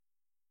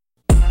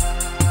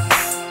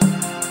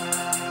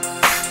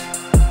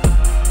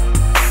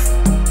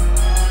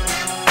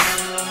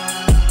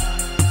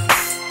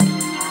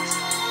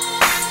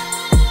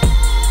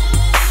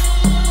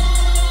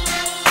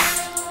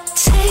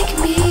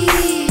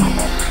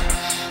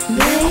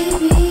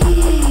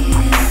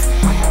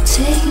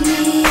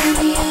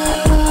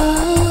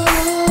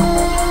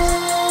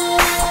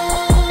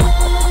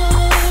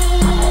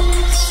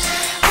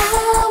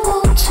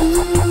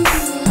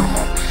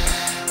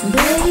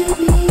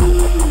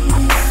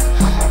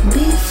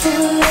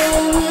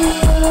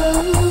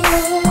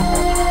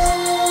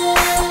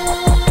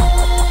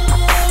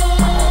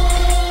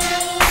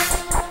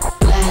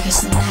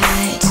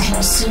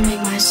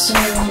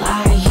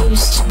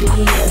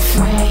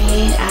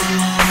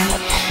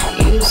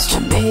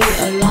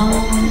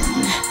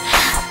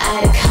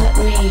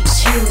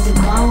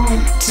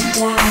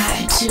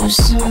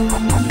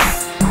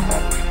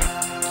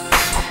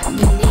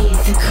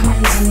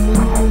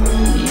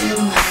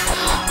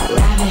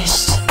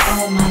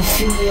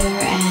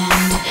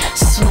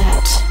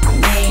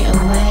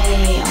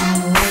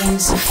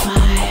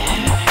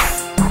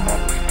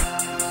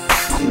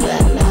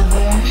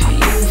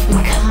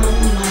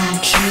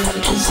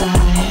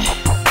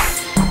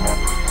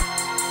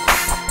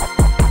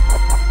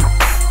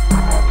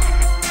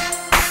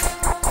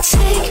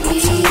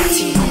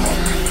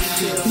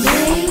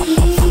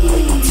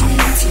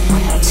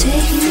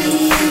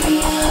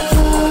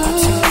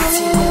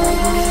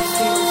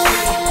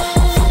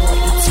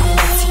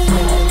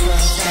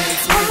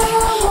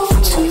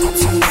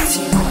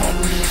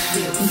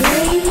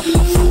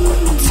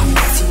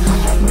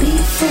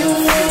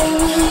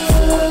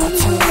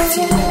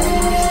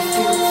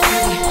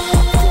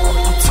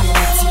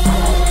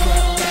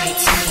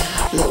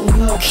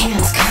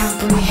can't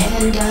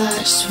comprehend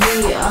us.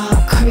 We are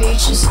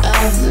creatures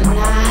of the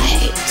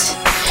night.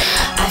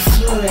 I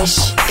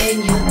flourish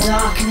in your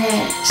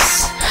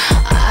darkness.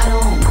 I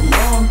don't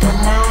want the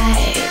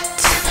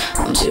light.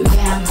 Won't you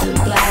vamp the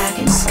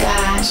blackened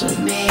skies with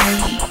me?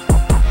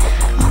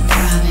 On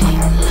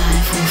throbbing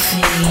life will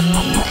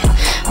feed.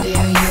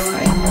 Bear your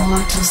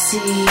immortal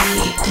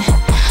seed.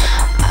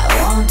 I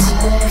want to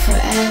live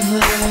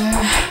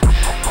forever.